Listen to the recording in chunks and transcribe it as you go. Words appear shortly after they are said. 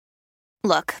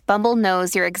Look, Bumble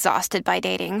knows you're exhausted by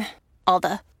dating. All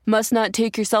the must not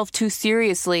take yourself too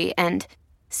seriously and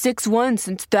 6'1"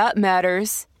 since that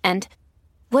matters. And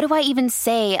what do I even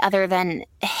say other than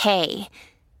hey?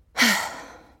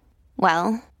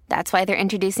 Well, that's why they're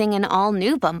introducing an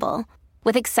all-new Bumble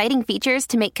with exciting features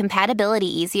to make compatibility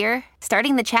easier,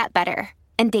 starting the chat better,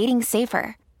 and dating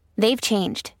safer. They've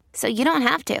changed, so you don't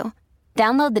have to.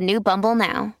 Download the new Bumble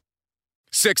now.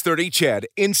 6:30 CHED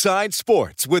Inside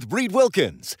Sports with Reed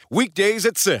Wilkins. Weekdays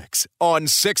at 6 on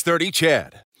 6:30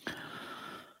 CHED.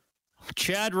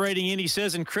 Chad writing in, he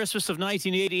says, in Christmas of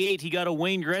 1988, he got a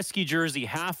Wayne Gretzky jersey.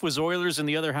 Half was Oilers and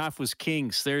the other half was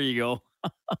Kings. There you go.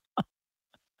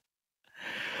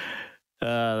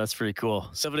 That's pretty cool.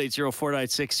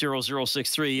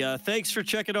 780-496-0063. Thanks for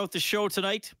checking out the show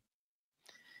tonight.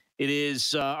 It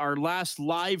is our last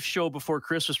live show before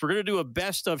Christmas. We're going to do a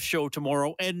best of show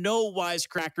tomorrow. And no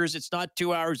wisecrackers, it's not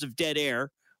 2 hours of dead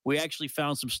air. We actually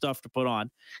found some stuff to put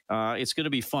on. It's going to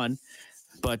be fun.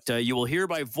 But you will hear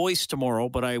my voice tomorrow,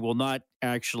 but I will not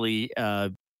actually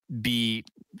be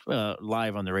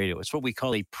live on the radio. It's what we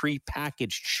call a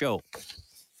pre-packaged show.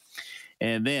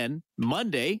 And then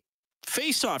Monday,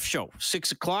 face-off show,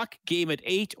 6 o'clock, game at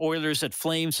 8, Oilers at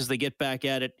Flames as they get back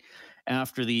at it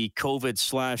after the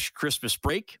COVID/Christmas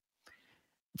break.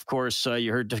 Of course,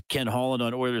 you heard Ken Holland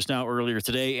on Oilers Now earlier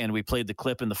today, and we played the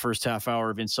clip in the first half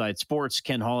hour of Inside Sports.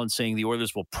 Ken Holland saying the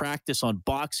Oilers will practice on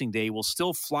Boxing Day, will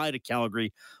still fly to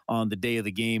Calgary on the day of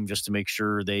the game just to make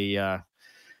sure they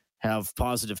have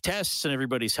positive tests and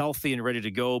everybody's healthy and ready to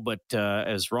go. But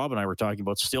as Rob and I were talking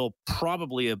about, still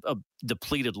probably a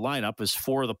depleted lineup as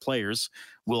 4 of the players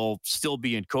will still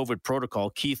be in COVID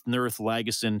protocol. Keith Nurth,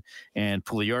 Lagesson, and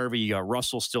Puljujarvi. You got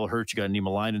Russell still hurt. You got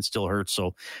Niemelainen still hurt.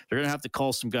 So they're going to have to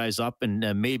call some guys up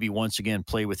and maybe once again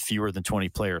play with fewer than 20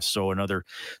 players. So another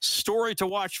story to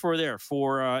watch for there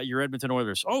for your Edmonton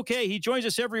Oilers. Okay, he joins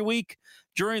us every week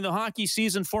during the hockey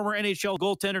season. Former NHL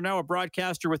goaltender, now a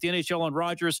broadcaster with the NHL on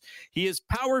Rogers. He is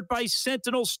powered by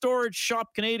Sentinel Storage.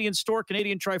 Shop Canadian Store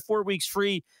Canadian. Try 4 weeks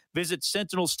free. Visit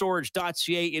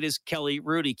sentinelstorage.ca. It is Kelly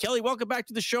Rudy. Kelly, welcome back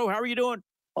to the show. How are you doing?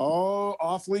 Oh,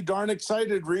 awfully darn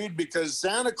excited, Reed, because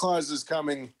Santa Claus is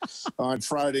coming on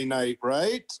Friday night,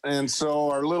 right? And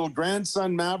so our little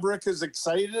grandson Maverick is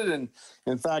excited. And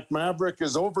in fact, Maverick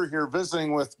is over here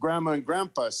visiting with Grandma and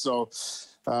Grandpa. So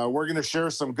we're going to share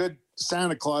some good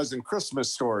Santa Claus and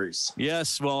Christmas stories.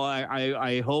 Yes, well,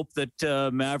 I hope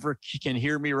that Maverick can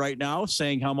hear me right now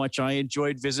saying how much I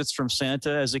enjoyed visits from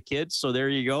Santa as a kid. So there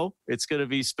you go. It's going to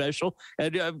be special.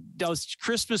 And was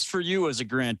Christmas for you as a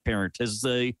grandparent? Has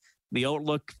the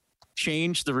outlook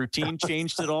changed? The routine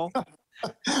changed at all?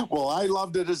 Well, I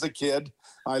loved it as a kid.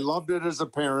 I loved it as a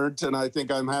parent, and I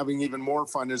think I'm having even more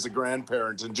fun as a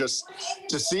grandparent. And just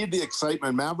to see the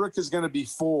excitement. Maverick is going to be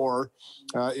 4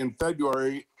 in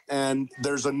February. And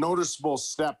there's a noticeable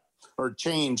step or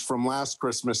change from last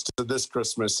Christmas to this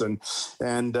Christmas. And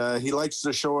he likes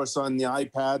to show us on the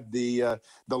iPad the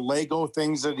Lego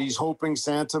things that he's hoping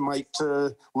Santa might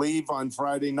leave on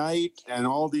Friday night and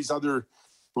all these other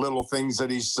little things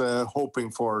that he's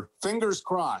hoping for. Fingers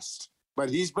crossed. But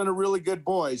he's been a really good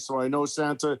boy, so I know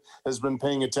Santa has been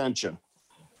paying attention.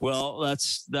 Well,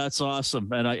 that's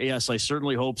awesome. And I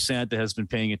certainly hope Santa has been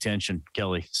paying attention,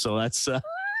 Kelly. So that's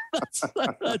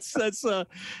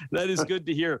that is good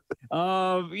to hear.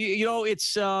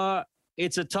 It's a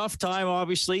tough time,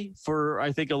 obviously, for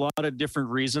I think a lot of different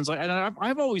reasons. And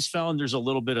I've always found there's a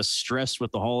little bit of stress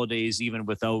with the holidays, even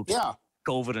without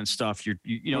COVID and stuff.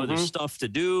 There's stuff to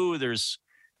do. There's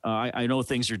I know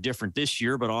things are different this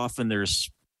year, but often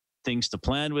there's things to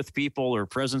plan with people or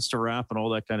presents to wrap and all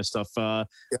that kind of stuff. But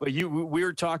we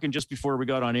were talking just before we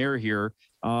got on air here.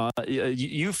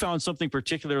 You found something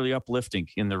particularly uplifting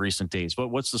in the recent days.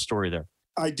 What's the story there?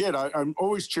 I did. I'm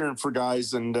always cheering for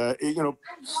guys. And,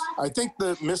 I think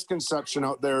the misconception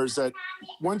out there is that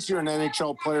once you're an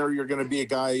NHL player, you're going to be a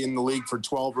guy in the league for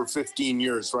 12 or 15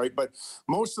 years, right? But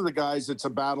most of the guys, it's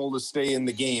a battle to stay in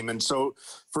the game. And so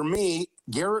for me,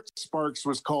 Garrett Sparks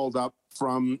was called up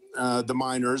from the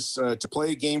minors to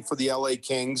play a game for the LA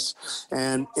Kings.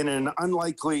 And in an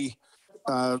unlikely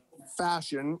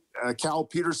fashion, Cal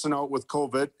Peterson out with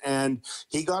COVID, and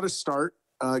he got a start.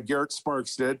 Garrett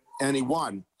Sparks did, and he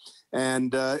won.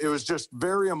 And it was just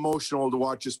very emotional to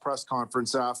watch his press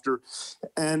conference after.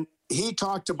 And he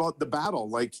talked about the battle.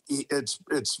 Like he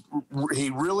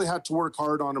really had to work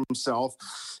hard on himself.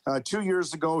 2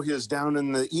 years ago, he was down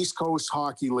in the East Coast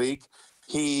Hockey League.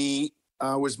 He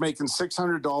was making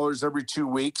 $600 every 2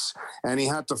 weeks, and he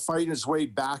had to fight his way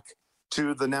back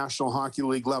to the National Hockey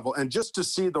League level. And just to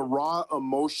see the raw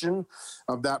emotion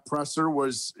of that presser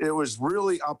was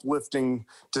really uplifting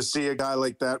to see a guy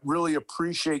like that really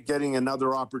appreciate getting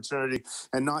another opportunity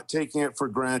and not taking it for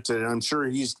granted. And I'm sure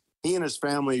he and his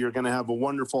family are going to have a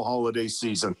wonderful holiday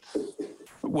season.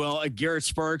 Well, Garrett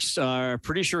Sparks,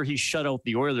 pretty sure he shut out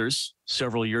the Oilers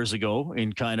several years ago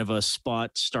in kind of a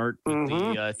spot start with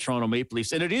the Toronto Maple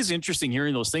Leafs. And it is interesting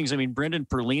hearing those things. I mean, Brendan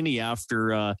Perlini,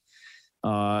 after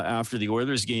the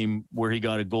Oilers game where he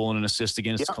got a goal and an assist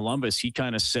against Columbus, he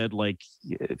kind of said, like,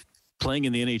 playing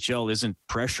in the NHL isn't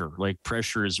pressure. Like,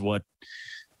 pressure is what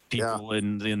people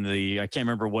in the, I can't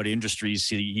remember what industries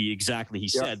he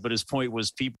said, but his point was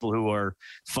people who are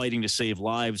fighting to save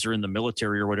lives or in the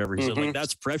military or whatever. He said, like,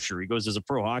 that's pressure. He goes, as a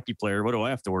pro hockey player, what do I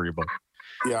have to worry about?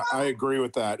 Yeah, I agree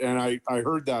with that. And I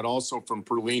heard that also from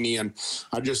Perlini. And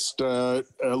I just,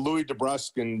 Louis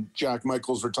DeBrusk and Jack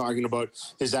Michaels were talking about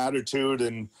his attitude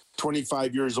and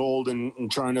 25 years old and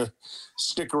trying to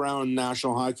stick around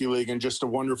National Hockey League, and just a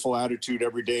wonderful attitude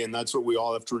every day. And that's what we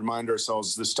all have to remind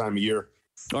ourselves this time of year.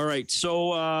 All right.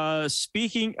 So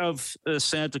speaking of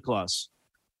Santa Claus,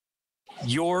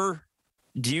 do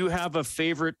you have a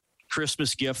favorite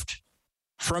Christmas gift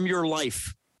from your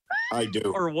life? I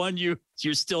do. Or one you're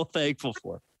still thankful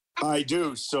for? I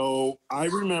do. So I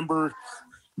remember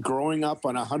growing up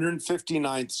on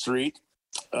 159th Street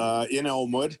in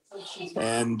Elmwood,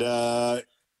 and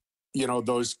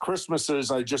those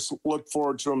Christmases, I just look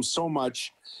forward to them so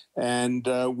much. And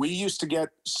we used to get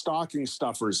stocking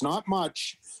stuffers, not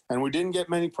much, and we didn't get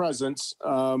many presents.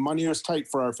 Money was tight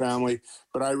for our family,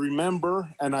 but I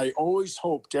remember, and I always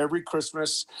hoped every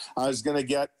Christmas I was going to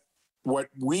get what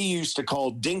we used to call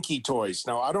dinky toys.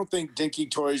 Now, I don't think dinky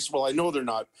toys, well, I know they're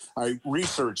not. I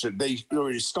researched it. They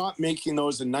stopped making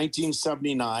those in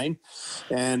 1979,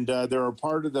 and they're a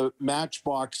part of the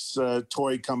Matchbox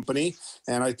toy company.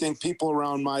 And I think people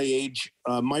around my age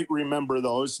might remember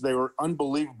those. They were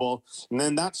unbelievable. And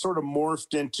then that sort of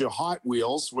morphed into Hot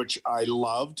Wheels, which I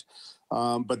loved.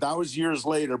 But that was years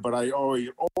later. But I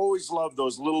always loved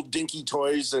those little dinky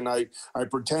toys, and I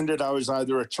pretended I was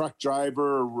either a truck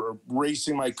driver or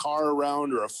racing my car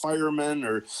around, or a fireman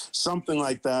or something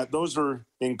like that. Those are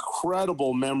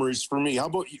incredible memories for me. How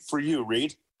about for you,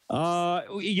 Reed?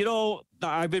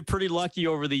 I've been pretty lucky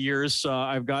over the years.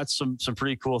 I've got some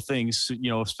pretty cool things,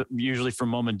 usually from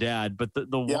mom and dad. But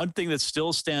the one thing that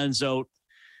still stands out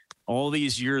all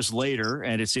these years later,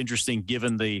 and it's interesting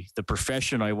given the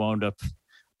profession I wound up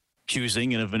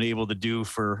choosing and have been able to do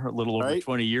for a little over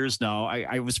 20 years now,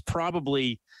 I was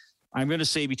probably, I'm going to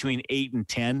say, between 8 and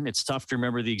 10. It's tough to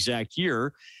remember the exact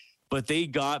year, but they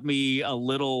got me a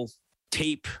little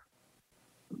tape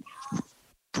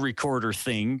recorder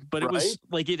thing, but it was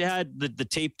like, it had the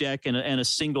tape deck and a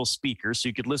single speaker, so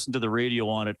you could listen to the radio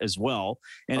on it as well.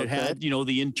 And it had,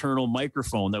 the internal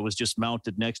microphone that was just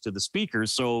mounted next to the speaker.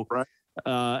 So,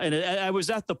 I was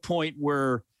at the point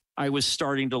where I was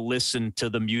starting to listen to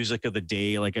the music of the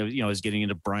day. Like, I was getting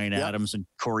into Bryan Adams and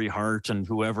Corey Hart and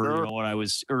whoever, when I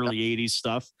was early 80s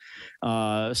stuff.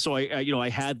 So I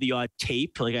had the odd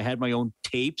tape, like I had my own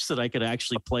tapes that I could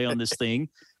actually play on this thing.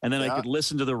 And then I could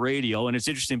listen to the radio. And it's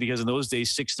interesting because in those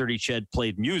days, 630 Ched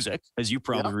played music, as you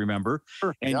probably remember,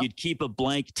 and you'd keep a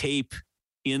blank tape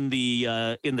in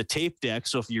the tape deck.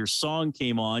 So if your song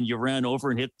came on, you ran over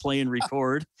and hit play and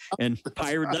record and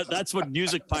pirate. That's what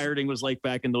music pirating was like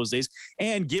back in those days.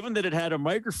 And given that it had a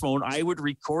microphone, I would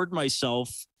record myself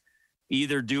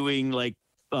either doing like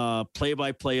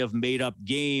play-by-play of made up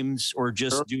games, or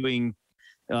just doing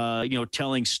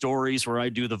telling stories where I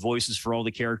do the voices for all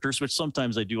the characters, which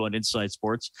sometimes I do on Inside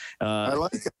Sports. I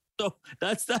like it. So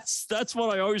that's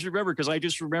what I always remember, because I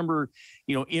just remember,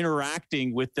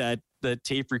 interacting with that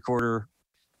tape recorder.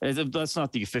 That's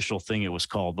not the official thing it was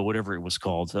called, but whatever it was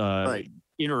called,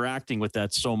 interacting with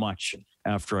that so much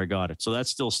after I got it. So that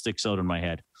still sticks out in my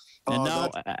head.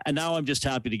 And now I'm just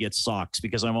happy to get socks,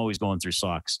 because I'm always going through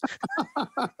socks.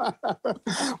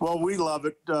 Well, we love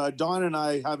it. Don and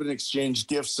I haven't exchanged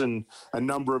gifts in a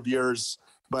number of years,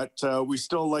 but we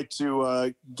still like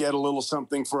to get a little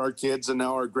something for our kids and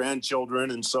now our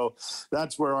grandchildren. And so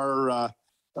that's where our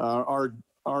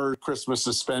Christmas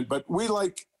is spent. But we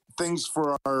like things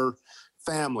for our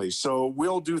family. So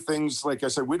we'll do things, like I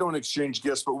said, we don't exchange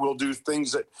gifts, but we'll do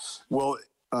things that will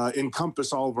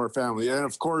encompass all of our family. And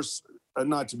of course,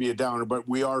 not to be a downer, but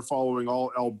we are following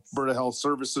all Alberta Health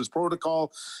Services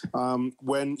protocol.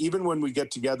 Even when we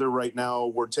get together right now,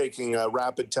 we're taking a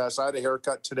rapid test. I had a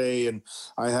haircut today, and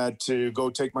I had to go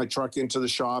take my truck into the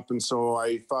shop, and so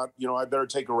I thought, I better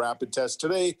take a rapid test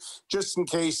today, just in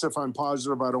case if I'm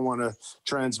positive, I don't want to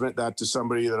transmit that to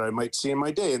somebody that I might see in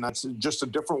my day, and that's just a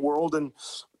different world, and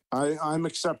I'm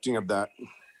accepting of that.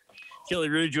 Kelly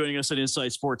Hrudey joining us at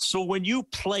Inside Sports. So when you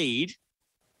played,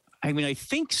 I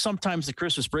think sometimes the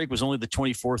Christmas break was only the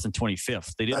 24th and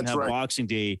 25th. They didn't have Boxing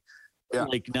Day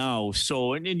like now.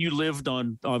 So, and you lived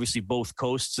on obviously both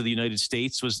coasts of the United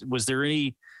States. Was there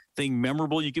anything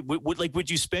memorable you could, would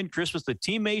you spend Christmas with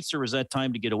teammates, or was that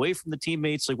time to get away from the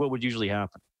teammates? Like, what would usually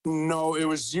happen? No, it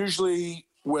was usually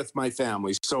with my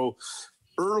family. So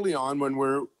early on, when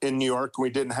we're in New York, we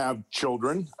didn't have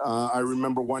children. I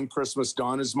remember one Christmas,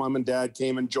 Donna's mom and dad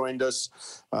came and joined us.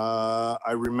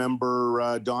 I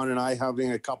remember Don and I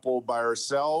having a couple by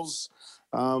ourselves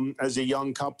as a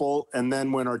young couple. And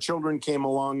then when our children came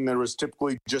along, there was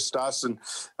typically just us. And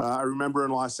I remember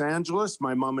in Los Angeles,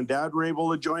 my mom and dad were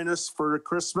able to join us for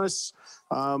Christmas.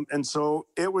 And so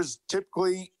it was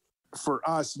typically, for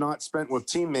us, not spent with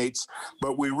teammates,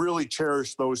 but we really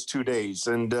cherish those 2 days.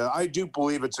 And I do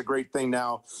believe it's a great thing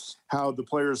now how the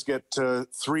players get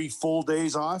 3 full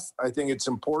days off. I think it's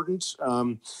important.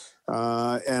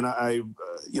 And I,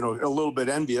 a little bit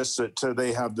envious that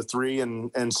they have the 3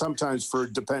 and sometimes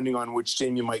depending on which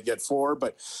team you might get 4.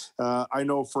 But I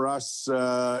know for us,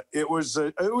 I can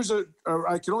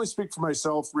only speak for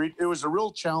myself, Reed. It was a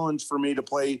real challenge for me to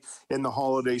play in the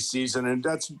holiday season. And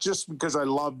that's just because I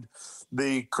loved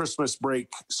the Christmas break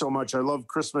so much. I love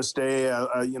Christmas Day.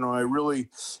 I really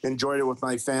enjoyed it with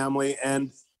my family.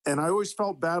 And I always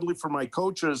felt badly for my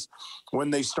coaches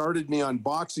when they started me on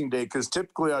Boxing Day, because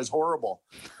typically I was horrible.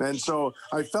 And so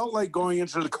I felt like going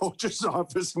into the coach's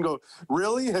office and go,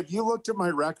 really? Have you looked at my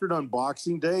record on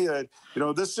Boxing Day?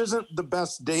 This isn't the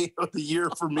best day of the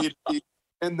year for me to be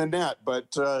in the net. But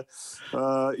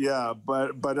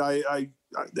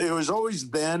it was always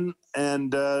then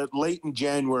and late in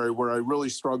January where I really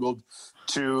struggled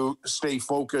to stay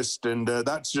focused. And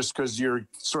that's just because you're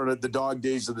sort of the dog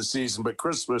days of the season. But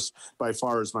Christmas by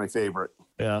far is my favorite.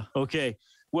 Yeah. Okay.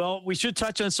 Well, we should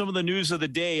touch on some of the news of the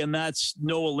day, and that's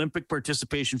no Olympic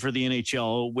participation for the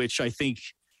NHL, which I think,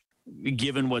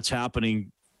 given what's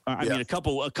happening, I mean, a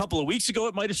couple of weeks ago,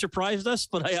 it might have surprised us,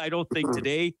 but I don't think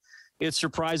today it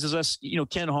surprises us.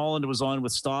 Ken Holland was on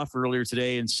with Stoff earlier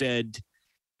today and said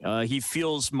he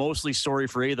feels mostly sorry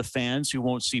for the fans who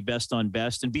won't see best on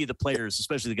best, and the players,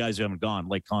 especially the guys who haven't gone,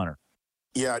 like Connor.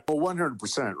 Yeah, well,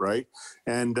 100%, right?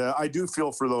 And I do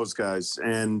feel for those guys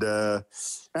and the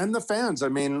fans. I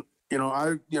mean,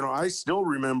 I still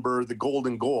remember the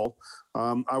golden goal.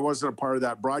 I wasn't a part of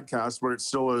that broadcast, but it's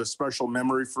still a special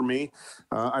memory for me.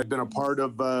 I've been a part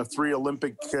of 3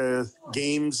 Olympic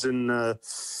games in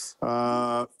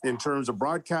terms of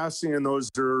broadcasting, and those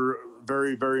are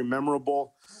very, very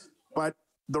memorable. But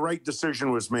the right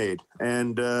decision was made,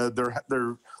 and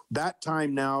that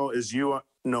time now, as you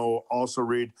also,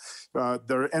 Reed,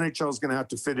 the NHL is going to have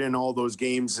to fit in all those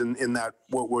games in that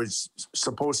what was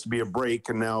supposed to be a break,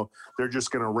 and now they're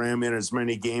just going to ram in as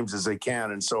many games as they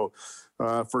can. And so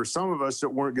for some of us that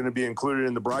weren't going to be included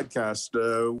in the broadcast,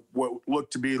 what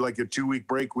looked to be like a 2-week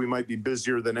break, we might be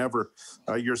busier than ever,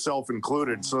 yourself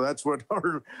included. So that's what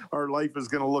our life is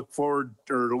going to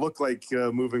look like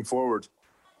moving forward.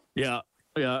 Yeah.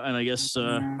 Yeah, and I guess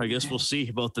we'll see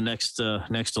about the next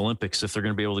Olympics if they're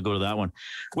going to be able to go to that one.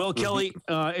 Well, Kelly,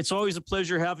 it's always a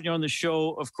pleasure having you on the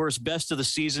show. Of course, best of the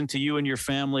season to you and your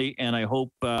family, and I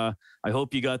hope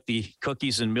you got the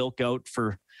cookies and milk out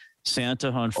for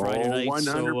Santa on Friday night.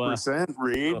 100%,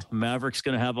 Reed. Maverick's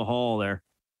going to have a haul there.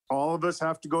 All of us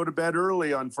have to go to bed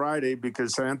early on Friday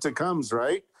because Santa comes,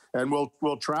 right? And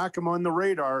we'll track him on the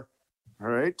radar. All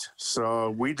right,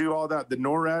 so we do all that. The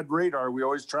NORAD radar, we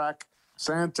always track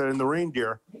Santa and the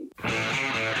reindeer.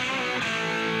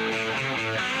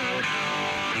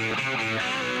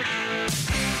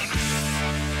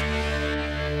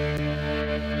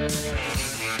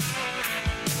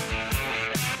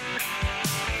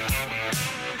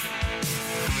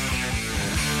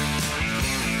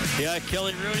 Yeah,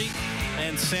 Kelly Hrudey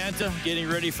and Santa getting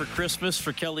ready for Christmas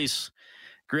for Kelly's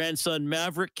grandson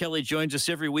Maverick. Kelly joins us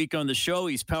every week on the show.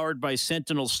 He's powered by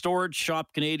Sentinel Storage. Shop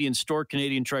Canadian, store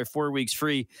Canadian, try 4 weeks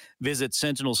free. Visit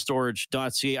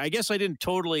sentinelstorage.ca. I guess I didn't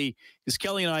totally, because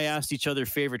Kelly and I asked each other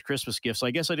favorite Christmas gifts.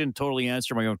 I guess I didn't totally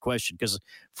answer my own question, because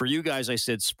for you guys I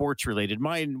said sports related.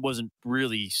 Mine wasn't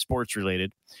really sports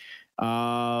related.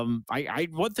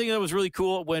 One thing that was really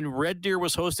cool when Red Deer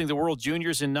was hosting the World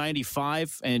Juniors in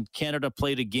 '95 and Canada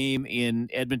played a game in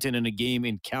Edmonton and a game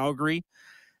in Calgary.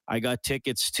 I got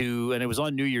tickets to, and it was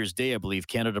on New Year's Day, I believe.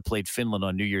 Canada played Finland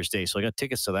on New Year's Day, so I got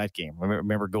tickets to that game. I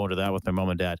remember going to that with my mom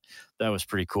and dad. That was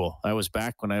pretty cool. I was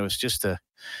back when I was just a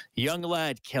young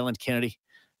lad, Kellen Kennedy.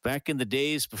 Back in the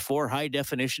days before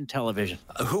high-definition television.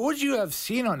 Who would you have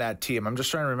seen on that team? I'm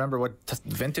just trying to remember what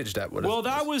vintage that would have been. Well,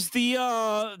 that was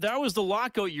the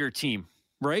lockout year team,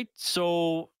 right?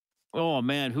 So, oh,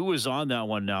 man, who was on that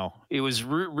one now? It was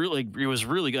really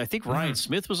good. I think Ryan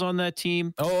Smith was on that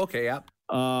team. Oh, okay, yeah.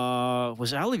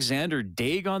 Was Alexander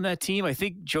Daig on that team? I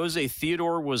think Jose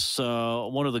Theodore was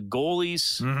one of the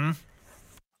goalies. Mm-hmm.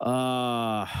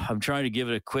 I'm trying to give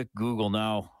it a quick Google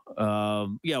now.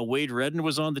 Wade Redden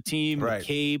was on the team. Right.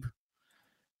 McCabe.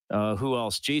 Who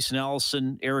else? Jason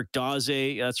Allison, Eric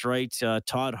Daze. That's right.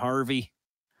 Todd Harvey,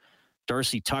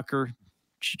 Darcy Tucker,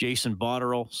 Jason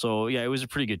Botterill. So, yeah, it was a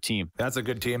pretty good team. That's a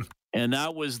good team. And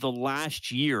that was the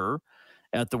last year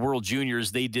at the World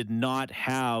Juniors. They did not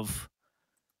have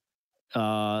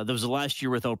that was the last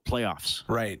year without playoffs.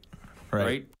 Right.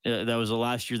 That was the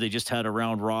last year they just had a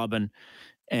round robin,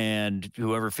 and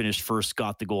whoever finished first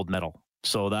got the gold medal.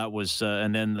 So that was,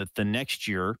 and then the next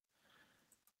year,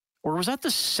 or was that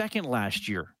the second last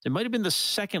year? It might have been the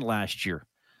second last year.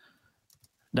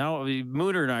 Now,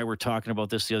 Mooner and I were talking about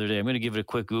this the other day. I'm going to give it a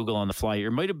quick Google on the fly here.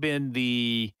 It might have been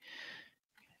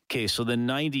so the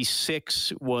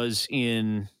 96 was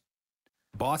in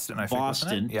Boston, I think.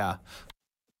 Boston. Yeah.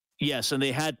 Yes, and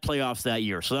they had playoffs that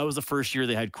year. So that was the first year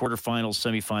they had quarterfinals,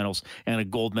 semifinals, and a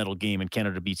gold medal game, and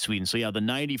Canada beat Sweden. So, yeah, the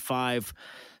 95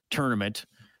 tournament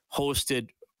hosted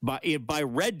by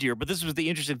Red Deer. But this was the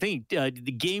interesting thing. The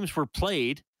games were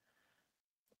played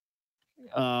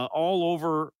all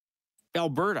over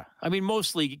Alberta. I mean,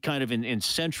 mostly kind of in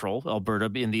central Alberta,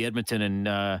 in the Edmonton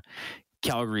and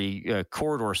Calgary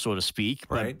corridor, so to speak.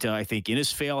 Right. But I think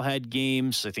Innisfail had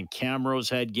games. I think Camrose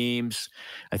had games.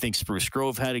 I think Spruce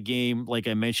Grove had a game. Like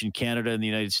I mentioned, Canada and the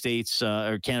United States,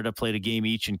 or Canada played a game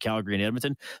each in Calgary and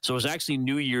Edmonton. So it was actually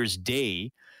New Year's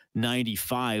Day,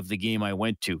 95, the game I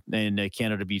went to, and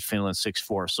Canada beat Finland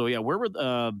 6-4. So, yeah, where were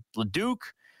Leduc,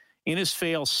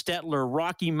 Innisfail, Stettler,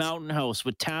 Rocky Mountain House,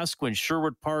 Wetaskiwin,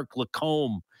 Sherwood Park,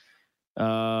 Lacombe,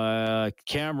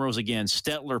 Camrose again,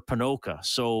 Stettler, Ponoka.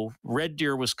 So Red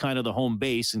Deer was kind of the home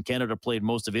base, and Canada played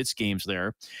most of its games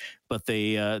there. But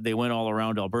they went all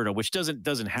around Alberta, which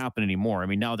doesn't happen anymore. I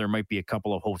mean, now there might be a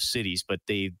couple of host cities, but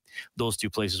those two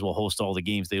places will host all the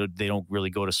games. They don't really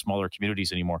go to smaller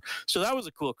communities anymore. So that was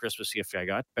a cool Christmas gift I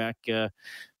got back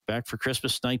for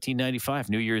Christmas 1995,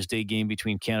 New Year's Day game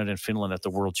between Canada and Finland at the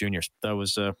World Juniors. That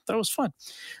was fun.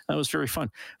 That was very fun.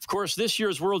 Of course, this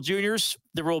year's World Juniors,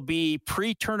 there will be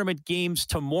pre-tournament games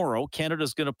tomorrow.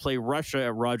 Canada's going to play Russia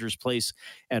at Rogers Place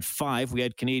at 5. We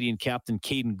had Canadian captain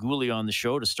Caden Gooley on the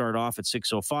show to start off at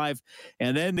 6:05.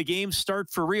 And then the games start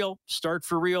for real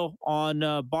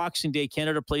on Boxing Day.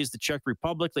 Canada plays the Czech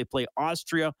Republic. They play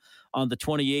Austria on the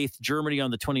 28th, Germany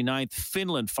on the 29th,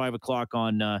 Finland 5 o'clock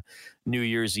on New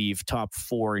Year's Eve. Top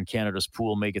 4 in Canada's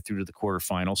pool make it through to the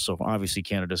quarterfinals. So obviously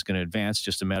Canada's going to advance.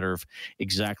 Just a matter of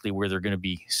exactly where they're going to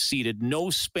be seated. No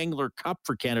Spengler Cup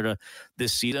for Canada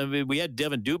this season. I mean, we had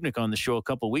Devin Dubnyk on the show a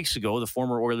couple of weeks ago. The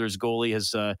former Oilers goalie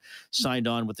has signed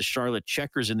on with the Charlotte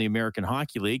Checkers in the American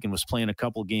Hockey League and was playing a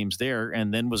couple games there,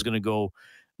 and then was going to go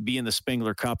be in the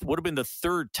Spengler Cup. Would have been the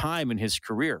third time in his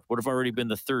career. Would have already been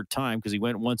the third time, because he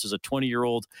went once as a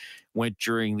 20-year-old, went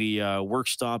during the work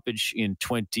stoppage in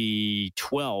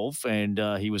 2012, and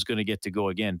he was going to get to go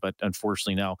again. But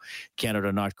unfortunately now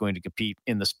Canada not going to compete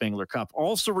in the Spengler Cup.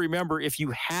 Also remember, if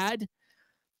you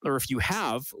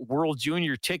have World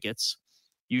Junior tickets,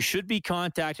 you should be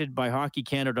contacted by Hockey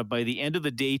Canada by the end of the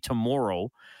day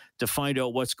tomorrow to find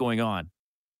out what's going on.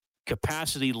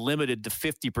 Capacity limited to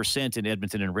 50% in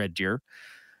Edmonton and Red Deer.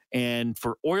 And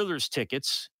for Oilers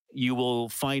tickets, you will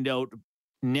find out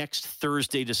next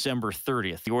Thursday, December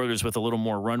 30th. The Oilers with a little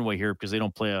more runway here because they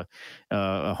don't play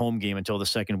a home game until the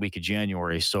second week of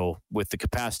January. So with the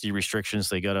capacity restrictions,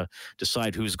 they got to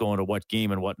decide who's going to what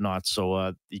game and whatnot.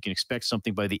 So you can expect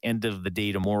something by the end of the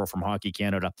day tomorrow from Hockey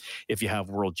Canada if you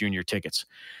have World Junior tickets.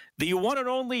 The one and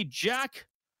only Jack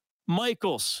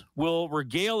Michaels will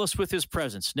regale us with his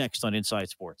presence next on Inside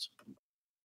Sports.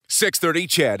 6:30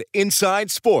 CHED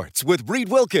Inside Sports with Reed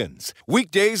Wilkins.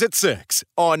 Weekdays at 6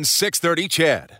 on 6:30 CHED.